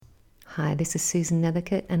Hi, this is Susan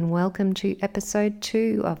Nethercutt and welcome to episode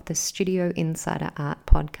 2 of the Studio Insider Art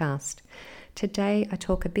podcast. Today I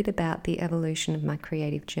talk a bit about the evolution of my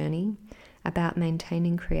creative journey, about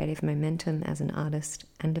maintaining creative momentum as an artist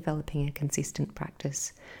and developing a consistent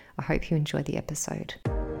practice. I hope you enjoy the episode.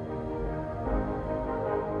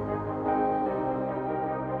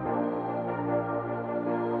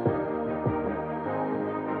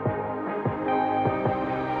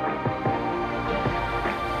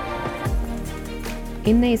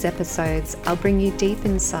 In these episodes, I'll bring you deep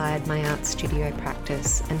inside my art studio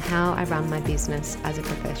practice and how I run my business as a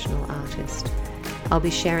professional artist. I'll be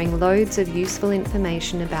sharing loads of useful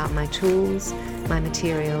information about my tools, my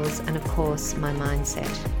materials, and of course, my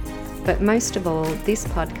mindset. But most of all, this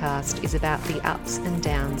podcast is about the ups and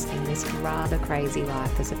downs in this rather crazy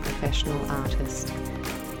life as a professional artist.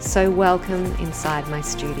 So welcome inside my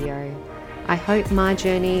studio. I hope my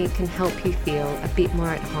journey can help you feel a bit more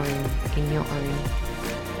at home in your own.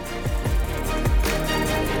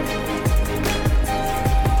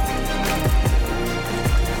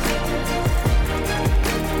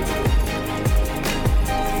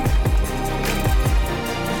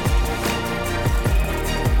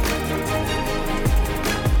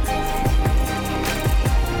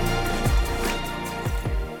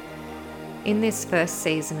 In this first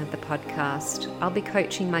season of the podcast, I'll be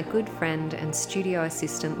coaching my good friend and studio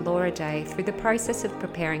assistant Laura Day through the process of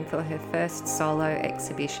preparing for her first solo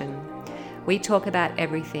exhibition. We talk about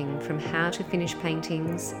everything from how to finish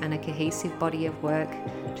paintings and a cohesive body of work,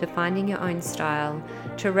 to finding your own style,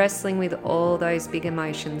 to wrestling with all those big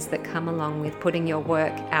emotions that come along with putting your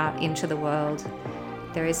work out into the world.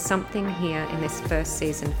 There is something here in this first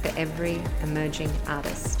season for every emerging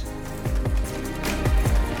artist.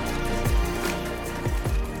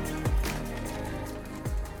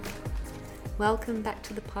 Welcome back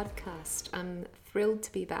to the podcast. I'm thrilled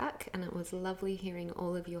to be back, and it was lovely hearing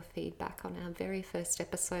all of your feedback on our very first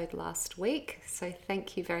episode last week. So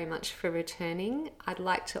thank you very much for returning. I'd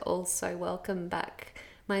like to also welcome back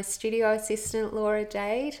my studio assistant, Laura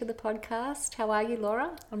Day, to the podcast. How are you,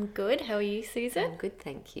 Laura? I'm good. How are you, Susan? I'm good,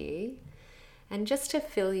 thank you. And just to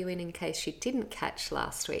fill you in case you didn't catch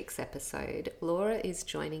last week's episode, Laura is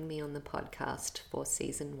joining me on the podcast for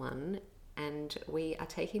season 1. And we are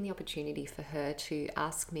taking the opportunity for her to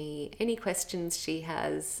ask me any questions she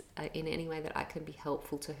has in any way that I can be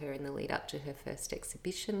helpful to her in the lead up to her first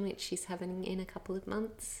exhibition, which she's having in a couple of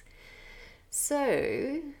months.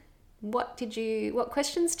 So, what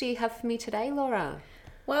questions do you have for me today, Laura?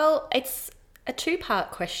 Well, it's a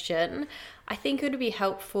two-part question. I think it would be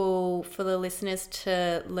helpful for the listeners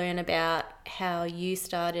to learn about how you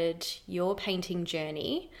started your painting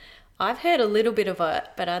journey. I've heard a little bit of it,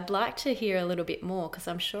 but I'd like to hear a little bit more because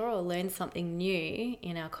I'm sure I'll learn something new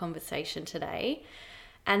in our conversation today.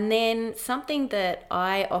 And then something that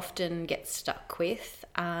I often get stuck with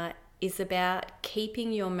is about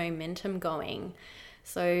keeping your momentum going.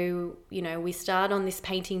 So, we start on this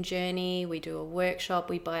painting journey, we do a workshop,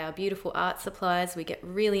 we buy our beautiful art supplies, we get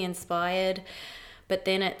really inspired. But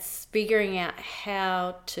then it's figuring out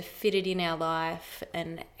how to fit it in our life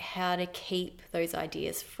and how to keep those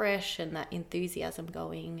ideas fresh and that enthusiasm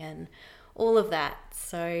going and all of that.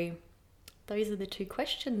 So those are the two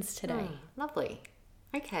questions today. Oh, lovely.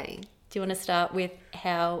 Okay. Do you want to start with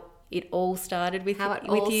how it all started with you? How it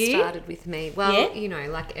all started with me. Well, yeah.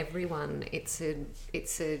 Like everyone, it's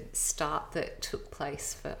a start that took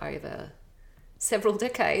place for over several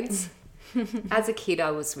decades. As a kid,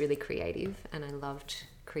 I was really creative and I loved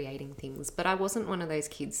creating things, but I wasn't one of those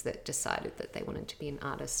kids that decided that they wanted to be an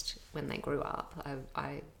artist when they grew up.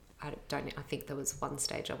 I think there was one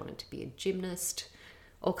stage I wanted to be a gymnast,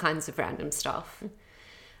 all kinds of random stuff.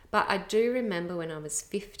 But I do remember when I was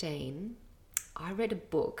 15, I read a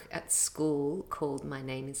book at school called My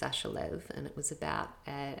Name is Asher Lev, and it was about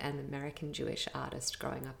an American Jewish artist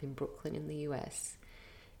growing up in Brooklyn in the US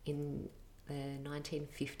in the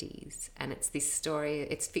 1950s, and it's this story,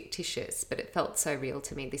 it's fictitious, but it felt so real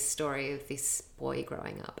to me, this story of this boy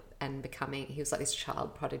growing up and he was like this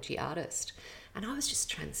child prodigy artist, and I was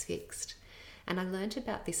just transfixed. And I learned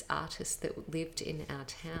about this artist that lived in our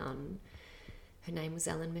town. Her name was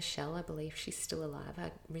Ellen Michelle. I believe she's still alive. I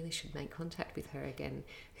really should make contact with her again.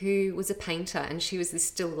 Who was a painter, and she was this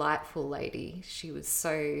delightful lady. She was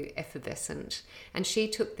so effervescent. And she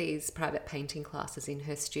took these private painting classes in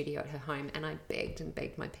her studio at her home, and I begged and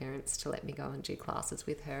begged my parents to let me go and do classes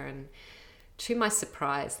with her. And to my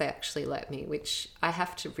surprise, they actually let me, which I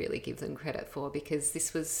have to really give them credit for, because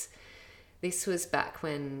this was back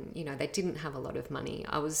when, they didn't have a lot of money.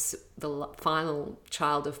 I was the final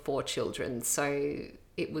child of 4 children, so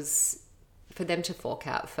it was for them to fork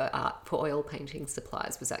out for oil painting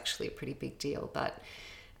supplies was actually a pretty big deal. But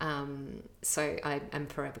so I am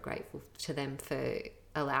forever grateful to them for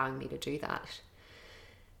allowing me to do that.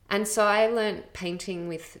 And so I learnt painting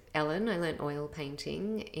with Ellen. I learnt oil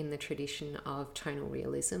painting in the tradition of tonal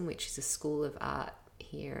realism, which is a school of art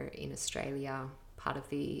here in Australia, part of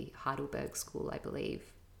the Heidelberg School, I believe.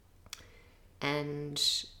 And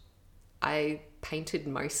I painted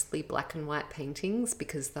mostly black and white paintings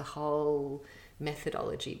because the whole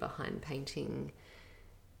methodology behind painting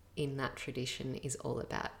in that tradition is all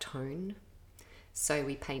about tone. So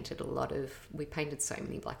we painted so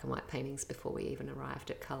many black and white paintings before we even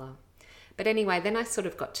arrived at colour. But anyway, then I sort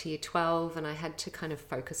of got to year 12 and I had to kind of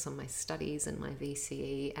focus on my studies and my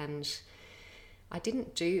VCE, and I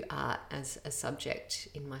didn't do art as a subject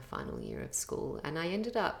in my final year of school, and I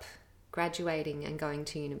ended up graduating and going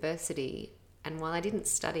to university. And while I didn't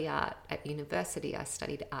study art at university, I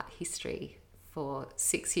studied art history for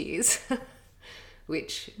 6 years.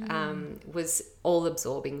 Which was all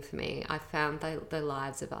absorbing for me. I found the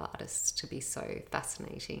lives of artists to be so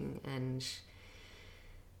fascinating, and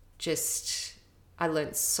just I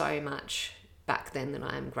learned so much back then that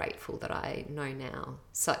I am grateful that I know now,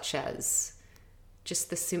 such as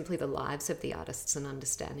just simply the lives of the artists and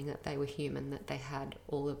understanding that they were human, that they had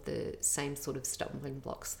all of the same sort of stumbling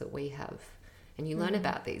blocks that we have. And you learn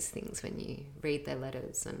about these things when you read their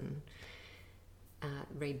letters and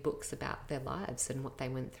read books about their lives and what they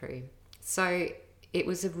went through. So it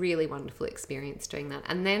was a really wonderful experience doing that.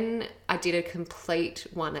 And then I did a complete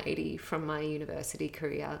 180 from my university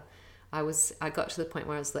career. I got to the point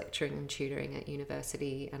where I was lecturing and tutoring at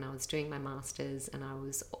university, and I was doing my master's, and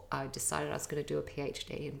I decided I was going to do a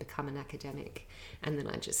PhD and become an academic. And then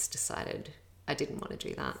I just decided I didn't want to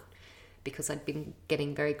do that, because I'd been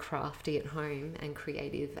getting very crafty at home and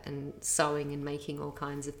creative and sewing and making all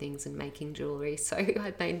kinds of things and making jewellery. So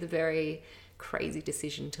I made the very crazy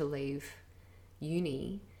decision to leave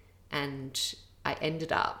uni, and I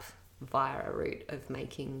ended up via a route of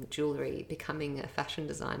making jewellery, becoming a fashion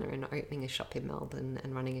designer and opening a shop in Melbourne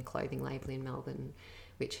and running a clothing label in Melbourne,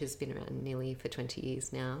 which has been around nearly for 20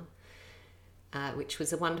 years now, which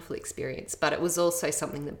was a wonderful experience. But it was also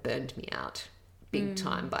something that burned me out big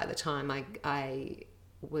time. By the time I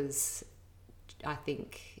was, I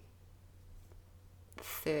think,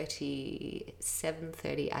 37,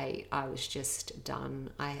 38, I was just done.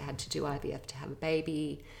 I had to do IVF to have a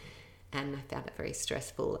baby, and I found it very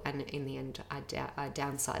stressful. And in the end, I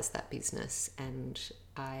downsized that business, and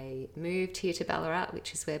I moved here to Ballarat,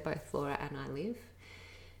 which is where both Laura and I live.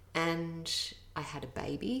 And I had a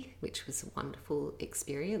baby, which was a wonderful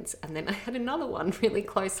experience. And then I had another one really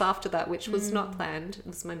close after that, which was not planned. It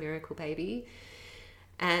was my miracle baby.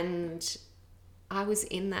 And I was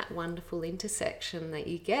in that wonderful intersection that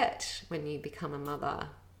you get when you become a mother,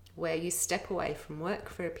 where you step away from work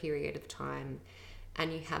for a period of time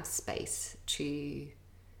and you have space to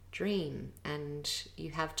dream, and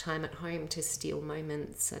you have time at home to steal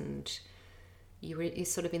moments, and you're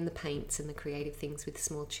sort of in the paints and the creative things with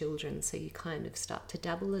small children, so you kind of start to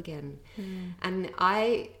dabble again. And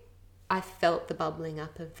I felt the bubbling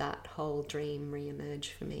up of that whole dream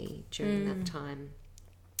re-emerge for me during that time.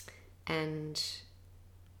 And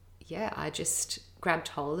yeah, I just grabbed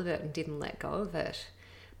hold of it and didn't let go of it.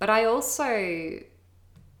 But I also,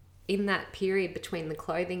 in that period between the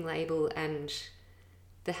clothing label and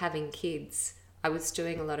the having kids, I was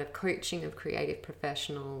doing a lot of coaching of creative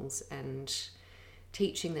professionals and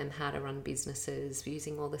teaching them how to run businesses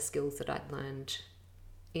using all the skills that I'd learned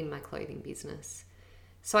in my clothing business.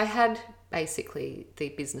 So I had basically the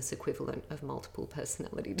business equivalent of multiple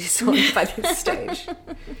personality disorder by this stage.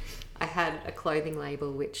 I had a clothing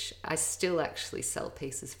label, which I still actually sell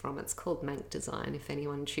pieces from. It's called Manque Design. If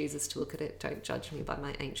anyone chooses to look at it, don't judge me by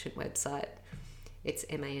my ancient website. It's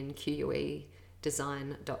manque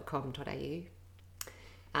design.com.au.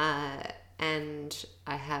 And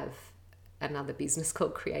I have another business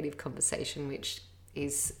called Creative Conversation, which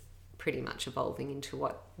is pretty much evolving into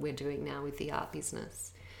what we're doing now with the art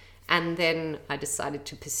business. And then I decided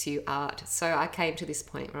to pursue art. So I came to this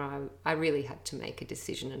point where I really had to make a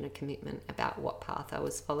decision and a commitment about what path I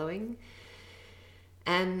was following.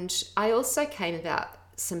 And I also came about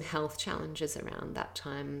some health challenges around that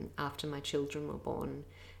time after my children were born,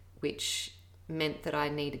 which meant that I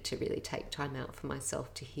needed to really take time out for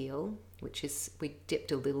myself to heal, which is, we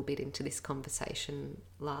dipped a little bit into this conversation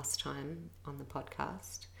last time on the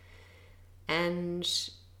podcast. And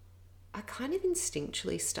I kind of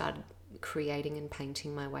instinctually started creating and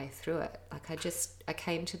painting my way through it. Like I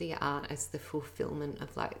came to the art as the fulfillment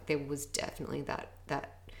of, like, there was definitely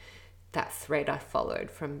that that thread I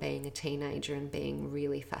followed from being a teenager and being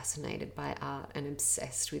really fascinated by art and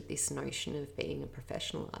obsessed with this notion of being a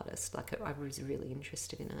professional artist. Like, I was really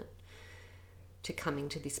interested in it, to coming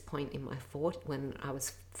to this point in my 40s, when I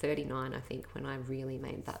was 39, I think, when I really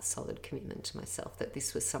made that solid commitment to myself that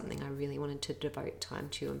this was something I really wanted to devote time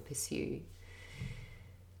to and pursue.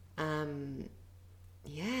 And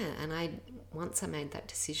once I made that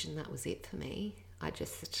decision, that was it for me. I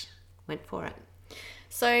just went for it.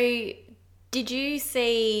 So did you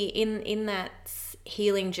see in that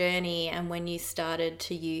healing journey, and when you started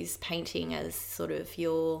to use painting as sort of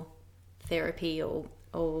your therapy or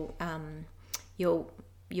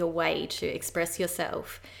your way to express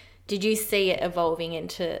yourself, did you see it evolving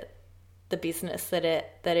into the business that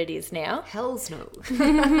it is now? Hells no.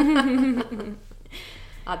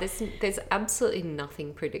 There's absolutely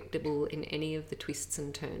nothing predictable in any of the twists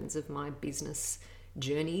and turns of my business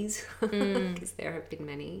journeys, because there have been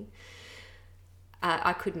many.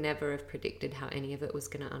 I could never have predicted how any of it was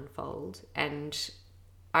going to unfold, and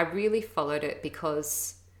I really followed it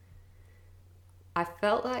because I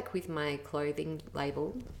felt like with my clothing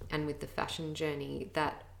label and with the fashion journey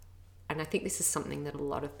that, and I think this is something that a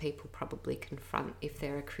lot of people probably confront if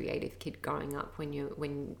they're a creative kid growing up, when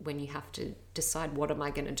you have to decide, what am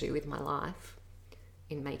I going to do with my life,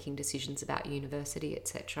 in making decisions about university,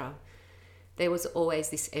 etc. There was always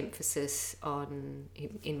this emphasis on,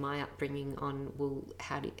 in my upbringing, on, well,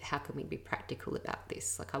 how can we be practical about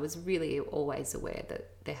this? Like, I was really always aware that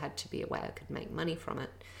there had to be a way I could make money from it.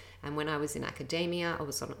 And when I was in academia,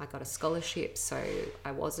 I got a scholarship, so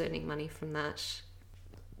I was earning money from that.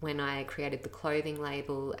 When I created the clothing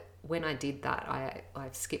label, when I did that,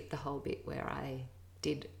 I've skipped the whole bit where I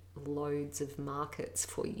did loads of markets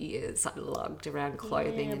for years. I lugged around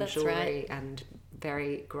clothing and jewellery, and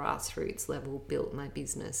very grassroots level built my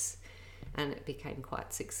business, and it became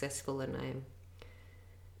quite successful, and I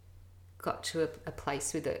got to a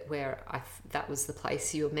place with it where that was the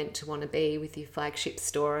place you were meant to want to be, with your flagship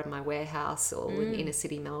store and my warehouse, all in inner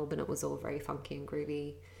city Melbourne. It was all very funky and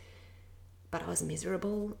groovy, but I was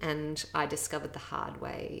miserable, and I discovered the hard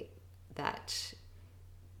way that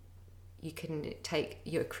you can take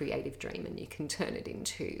your creative dream and you can turn it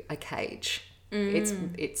into a cage.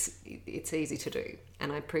 It's easy to do,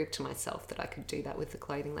 and I proved to myself that I could do that with the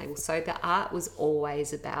clothing label. So the art was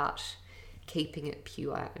always about keeping it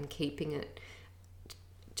pure and keeping it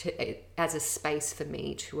as a space for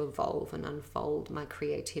me to evolve and unfold my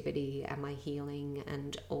creativity and my healing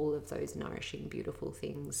and all of those nourishing, beautiful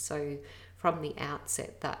things. So from the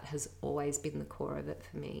outset, that has always been the core of it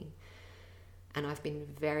for me. And I've been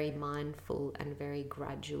very mindful and very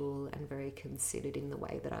gradual and very considered in the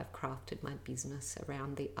way that I've crafted my business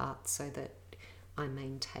around the art, so that I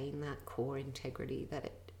maintain that core integrity, that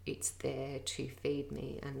it's there to feed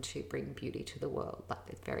me and to bring beauty to the world. Like,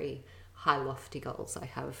 the very high lofty goals I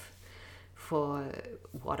have for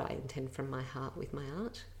what I intend from my heart with my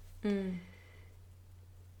art.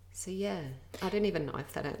 So yeah, I don't even know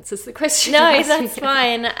if that answers the question. No, that's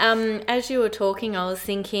fine. As you were talking, I was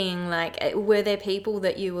thinking, like, were there people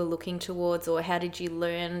that you were looking towards, or how did you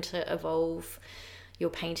learn to evolve your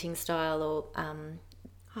painting style? Or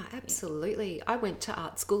Oh, absolutely. I went to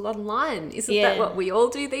art school online. Isn't that what we all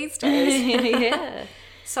do these days? Yeah.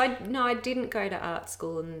 So I didn't go to art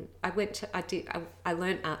school, and I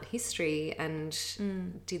learned art history and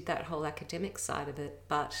did that whole academic side of it,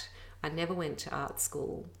 but I never went to art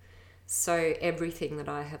school. So everything that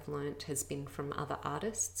I have learnt has been from other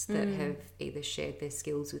artists that have either shared their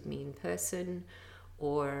skills with me in person,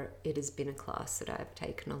 or it has been a class that I've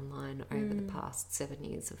taken online over the past 7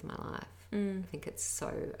 years of my life. I think it's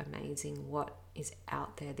so amazing what is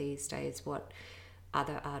out there these days, what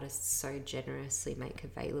other artists so generously make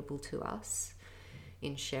available to us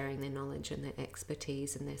in sharing their knowledge and their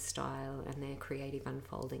expertise and their style and their creative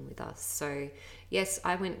unfolding with us. So yes,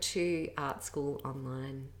 I went to art school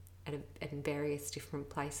online at various different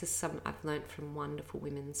places. Some I've learnt from wonderful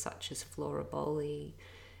women such as Flora Bowley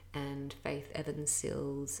and Faith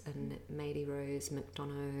Evans-Sills and Mady Rose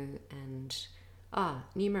McDonough and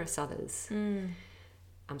numerous others.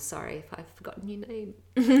 I'm sorry if I've forgotten your name.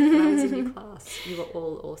 When I was in your class, you were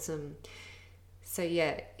all awesome. So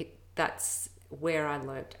yeah, that's where I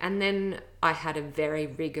learnt. And then I had a very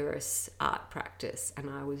rigorous art practice, and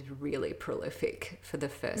I was really prolific for the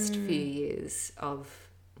first few years of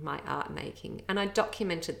my art making. And I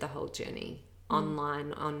documented the whole journey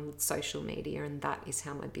online on social media, and that is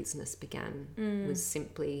how my business began. Was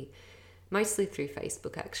simply mostly through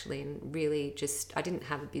Facebook, actually, and really just, I didn't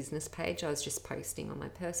have a business page. I was just posting on my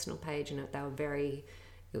personal page, and it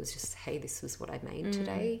was just, hey, this was what I made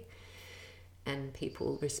today. and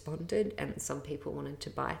people responded, and some people wanted to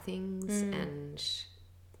buy things, and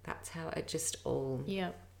that's how it just all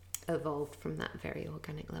evolved from that very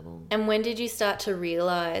organic level. And when did you start to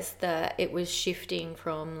realize that it was shifting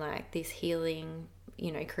from like this healing,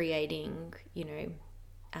 you know, creating, you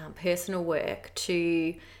know, personal work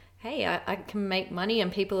to, hey, I can make money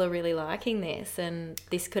and people are really liking this, and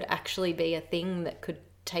this could actually be a thing that could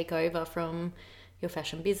take over from your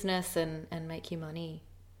fashion business and make you money?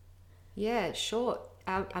 Yeah, sure.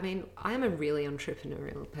 I mean, I'm a really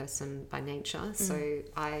entrepreneurial person by nature, so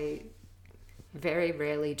I very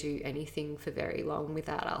rarely do anything for very long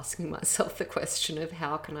without asking myself the question of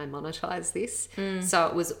how can I monetize this. So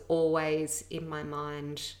it was always in my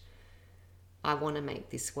mind, I want to make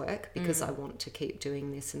this work because I want to keep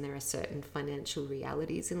doing this, and there are certain financial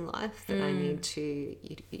realities in life that I need to,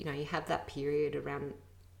 you know, you have that period around,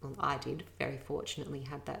 well, I did very fortunately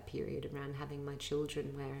had that period around having my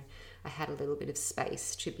children where I had a little bit of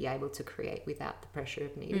space to be able to create without the pressure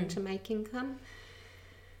of needing to make income.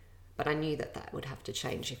 But I knew that that would have to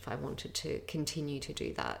change if I wanted to continue to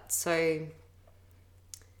do that. So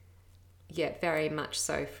yeah, very much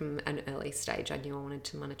so from an early stage, I knew I wanted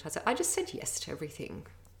to monetize it. I just said yes to everything.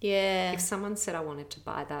 Yeah. If someone said I wanted to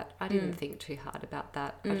buy that, I didn't think too hard about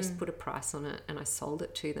that. I just put a price on it and I sold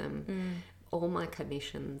it to them. All my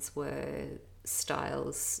commissions were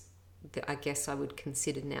styles that I guess I would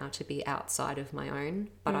consider now to be outside of my own,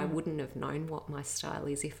 but I wouldn't have known what my style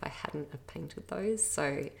is if I hadn't have painted those.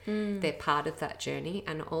 So they're part of that journey.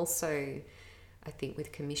 And also, I think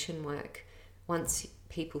with commission work, once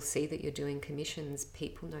people see that you're doing commissions,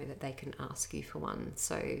 people know that they can ask you for one.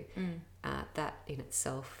 So that in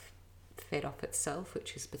itself fed off itself,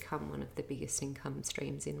 which has become one of the biggest income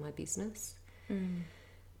streams in my business.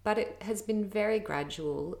 But it has been very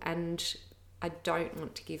gradual, and I don't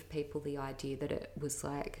want to give people the idea that it was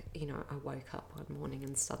like, you know, I woke up one morning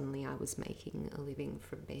and suddenly I was making a living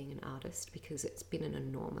from being an artist, because it's been an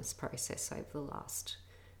enormous process over the last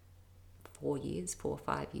 4 or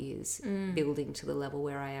 5 years, building to the level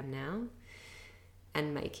where I am now,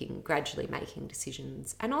 and gradually making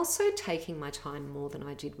decisions, and also taking my time more than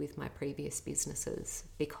I did with my previous businesses,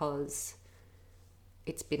 because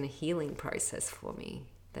it's been a healing process for me,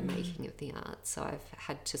 the making of the art. So I've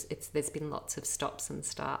had to, there's been lots of stops and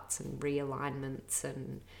starts and realignments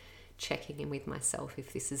and checking in with myself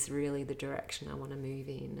if this is really the direction I want to move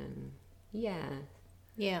in. And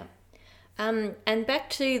yeah. And back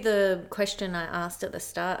to the question I asked at the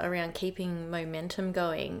start around keeping momentum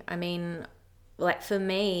going. I mean, like for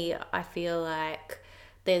me, I feel like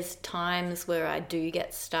there's times where I do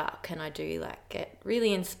get stuck and I do like get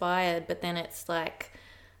really inspired, but then it's like,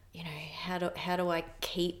 you know, how do I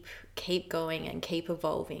keep going and keep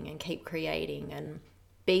evolving and keep creating and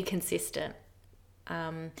be consistent?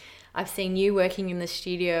 I've seen you working in the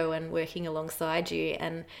studio and working alongside you,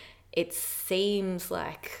 and it seems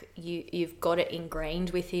like you've got it ingrained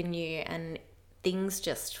within you and things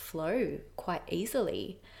just flow quite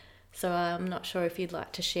easily. So I'm not sure if you'd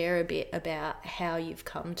like to share a bit about how you've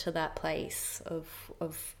come to that place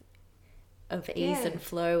of ease and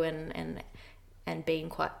flow and being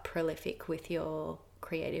quite prolific with your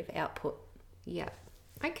creative output. Yeah.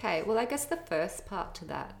 Okay. Well, I guess the first part to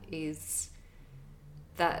that is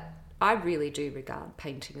that I really do regard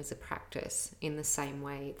painting as a practice in the same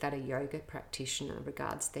way that a yoga practitioner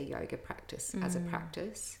regards their yoga practice as a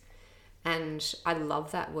practice. And I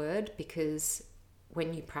love that word, because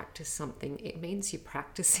when you practice something, it means you're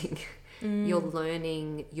practicing. You're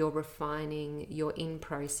learning, you're refining, you're in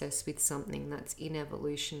process with something that's in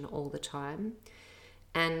evolution all the time.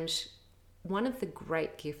 And one of the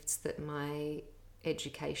great gifts that my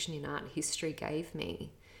education in art history gave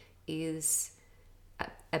me is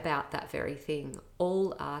about that very thing.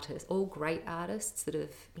 All artists, all great artists that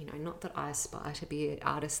have, you know, not that I aspire to be an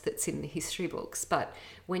artist that's in the history books, but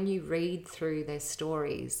when you read through their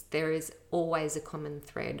stories, there is always a common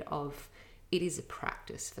thread of it is a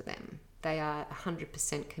practice for them. They are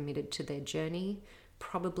 100% committed to their journey,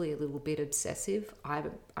 probably a little bit obsessive.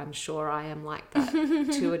 I'm sure I am like that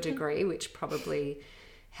to a degree, which probably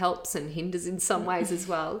helps and hinders in some ways as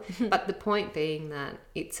well. But the point being that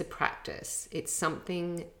it's a practice. It's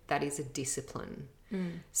something that is a discipline.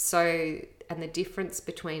 So, and the difference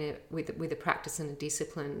between it with a practice and a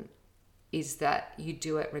discipline is that you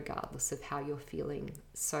do it regardless of how you're feeling.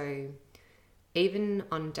 So even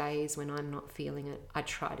on days when I'm not feeling it, I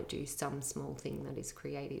try to do some small thing that is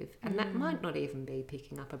creative. And that might not even be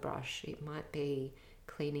picking up a brush. It might be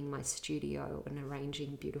cleaning my studio and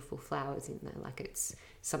arranging beautiful flowers in there. Like, it's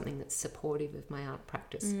something that's supportive of my art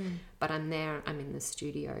practice. But I'm there, I'm in the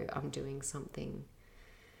studio, I'm doing something.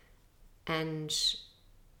 And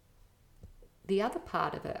the other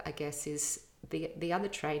part of it, I guess, is the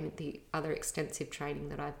other extensive training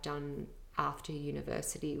that I've done after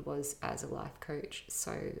university was as a life coach.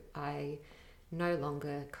 So I no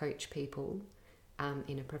longer coach people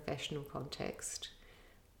in a professional context,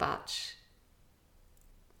 but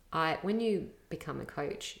when you become a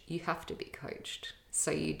coach, you have to be coached.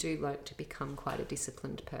 So you do learn to become quite a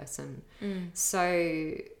disciplined person.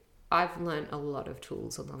 So I've learned a lot of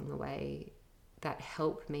tools along the way that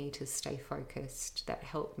help me to stay focused, that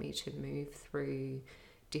help me to move through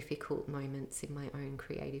difficult moments in my own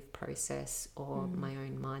creative process or my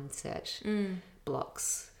own mindset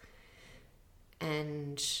blocks.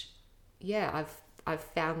 And yeah, I've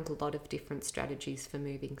found a lot of different strategies for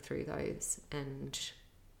moving through those. And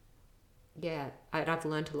yeah, I've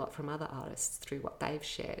learned a lot from other artists through what they've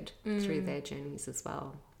shared through their journeys as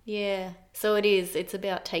well. Yeah. So it's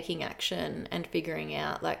about taking action and figuring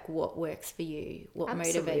out like what works for you, what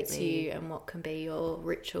motivates you, and what can be your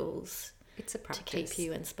rituals. It's a practice to keep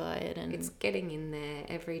you inspired. And it's getting in there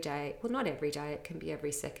every day. Well, not every day. It can be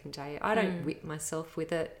every second day. I don't whip myself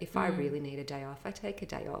with it. If I really need a day off, I take a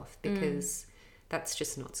day off because that's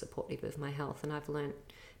just not supportive of my health, and I've learnt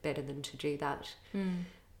better than to do that.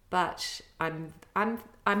 But I'm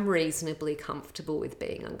reasonably comfortable with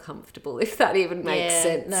being uncomfortable, if that even makes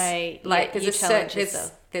sense. No, like there's a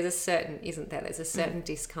certain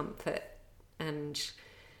discomfort and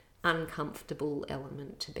uncomfortable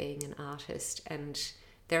element to being an artist, and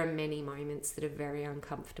there are many moments that are very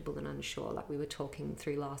uncomfortable and unsure. Like we were talking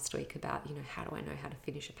through last week about, how do I know how to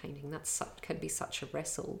finish a painting? Can be such a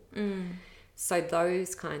wrestle. So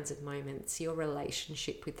those kinds of moments, your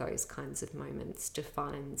relationship with those kinds of moments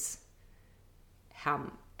defines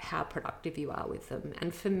how productive you are with them.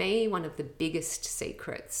 And for me, one of the biggest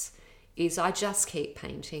secrets is I just keep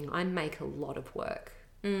painting. I make a lot of work.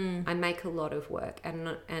 I make a lot of work,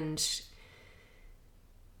 and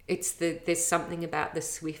there's something about the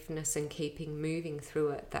swiftness and keeping moving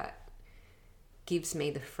through it that gives me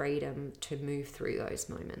the freedom to move through those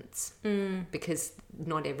moments, because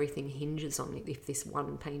not everything hinges on if this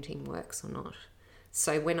one painting works or not.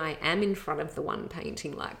 So when I am in front of the one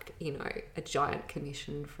painting, like, a giant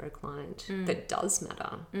commission for a client that does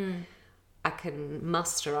matter, I can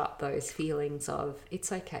muster up those feelings of,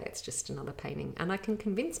 it's okay, it's just another painting. And I can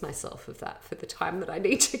convince myself of that for the time that I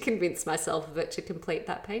need to convince myself of it to complete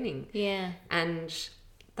that painting. Yeah. And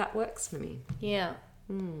that works for me. Yeah.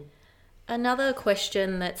 Another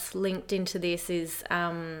question that's linked into this is,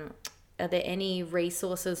 are there any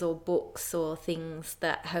resources or books or things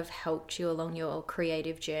that have helped you along your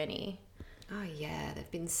creative journey? Oh, yeah, there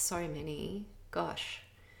have been so many. Gosh.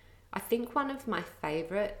 I think one of my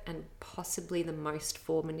favourite and possibly the most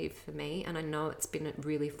formative for me, and I know it's been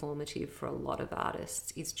really formative for a lot of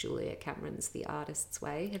artists, is Julia Cameron's The Artist's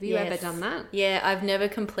Way. Have you ever done that? Yeah, I've never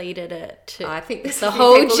completed it. I think there's the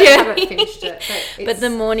whole journey. Haven't finished it, but the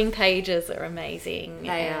morning pages are amazing.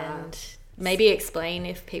 They are. Maybe explain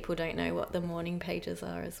if people don't know what the morning pages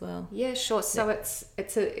are as well. Yeah, sure. So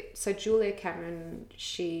so Julia Cameron,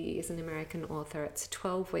 she is an American author. It's a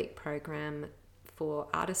 12-week program for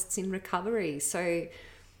artists in recovery. So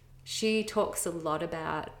she talks a lot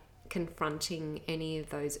about confronting any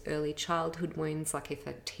of those early childhood wounds, like if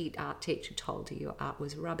a art teacher told you your art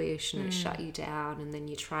was rubbish and it shut you down, and then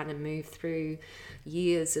you're trying to move through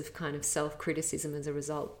years of kind of self-criticism as a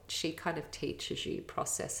result. She kind of teaches you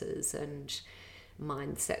processes and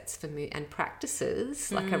mindsets and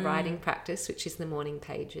practices, like a writing practice, which is the morning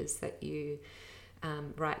pages that you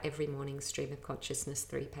write every morning, stream of consciousness,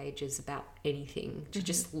 3 pages about anything to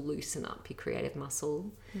just loosen up your creative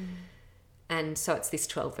muscle. And so it's this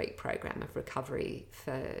 12-week program of recovery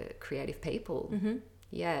for creative people.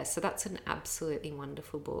 Yeah, so that's an absolutely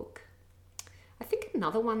wonderful book. I think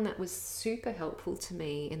another one that was super helpful to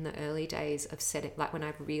me in the early days of setting, like when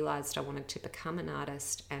I realised I wanted to become an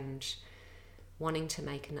artist and wanting to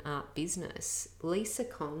make an art business, Lisa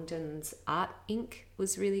Condon's Art Inc.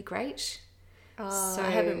 was really great. Oh, so I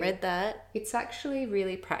haven't read that. It's actually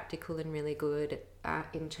really practical and really good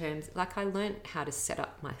in terms, like I learned how to set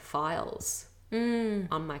up my files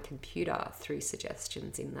on my computer through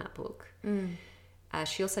suggestions in that book.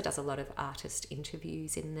 She also does a lot of artist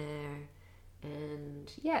interviews in there,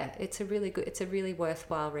 and yeah, it's a really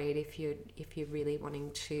worthwhile read if you're really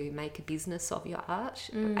wanting to make a business of your art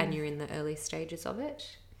and you're in the early stages of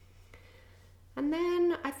it. And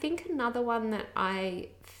then I think another one that I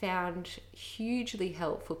found hugely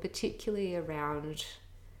helpful, particularly around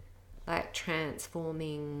like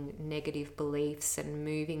transforming negative beliefs and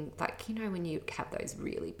moving, like, when you have those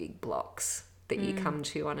really big blocks that you come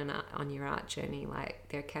to on your art journey. Like,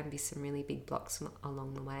 there can be some really big blocks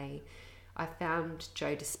along the way. I found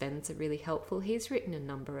Joe Dispenza really helpful. He's written a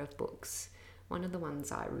number of books. One of the ones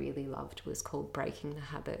I really loved was called Breaking the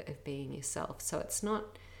Habit of Being Yourself. So it's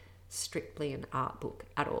not strictly an art book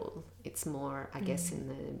at all. It's more, I guess, in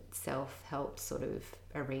the self-help sort of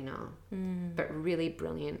arena, but really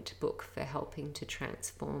brilliant book for helping to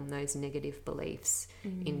transform those negative beliefs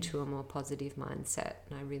into a more positive mindset.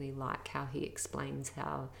 And I really like how he explains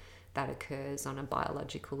how that occurs on a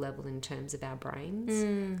biological level in terms of our brains.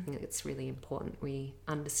 I think it's really important we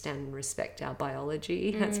understand and respect our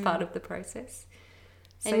biology as part of the process.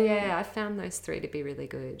 So yeah, I found those 3 to be really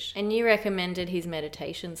good. And you recommended his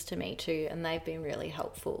meditations to me too, and they've been really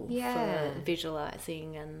helpful for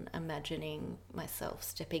visualizing and imagining myself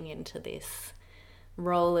stepping into this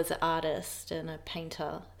role as an artist and a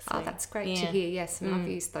painter. So, that's great to hear. Yes, and I've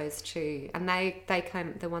used those too. And they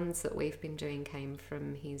came, the ones that we've been doing came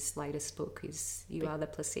from his latest book, is You Are the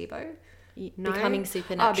Placebo. Becoming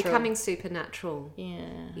Supernatural. Oh, Becoming Supernatural.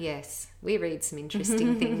 Yeah. Yes, we read some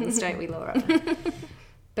interesting things, don't we, Laura?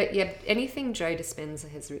 But yeah, anything Joe Dispenza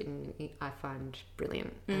has written, I find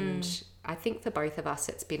brilliant. And I think for both of us,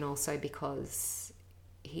 it's been also because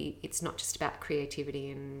it's not just about creativity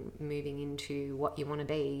and moving into what you want to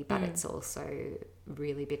be, but it's also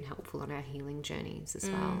really been helpful on our healing journeys as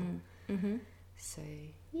well. So,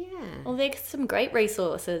 yeah. Well, there's some great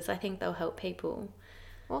resources. I think they'll help people.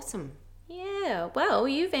 Awesome. Yeah, well,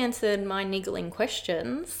 you've answered my niggling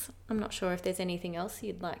questions. I'm not sure if there's anything else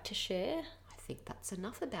you'd like to share. I think that's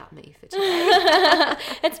enough about me for today.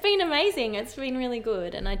 It's been amazing. It's been really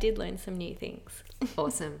good, and I did learn some new things.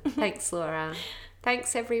 Awesome. Thanks, Laura.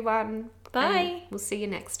 Thanks, everyone. Bye. And we'll see you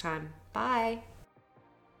next time. Bye.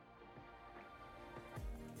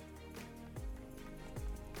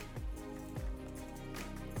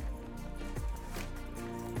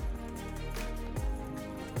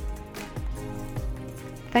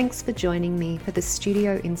 Thanks for joining me for the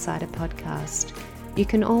Studio Insider podcast. You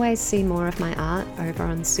can always see more of my art over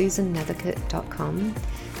on susannethercutt.com.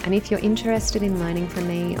 And if you're interested in learning from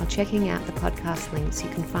me or checking out the podcast links, you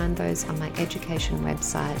can find those on my education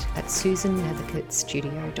website at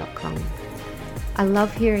susannethercuttstudio.com. I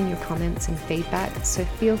love hearing your comments and feedback, so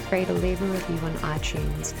feel free to leave a review on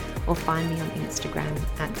iTunes or find me on Instagram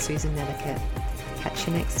at susannethercutt. Catch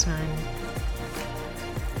you next time.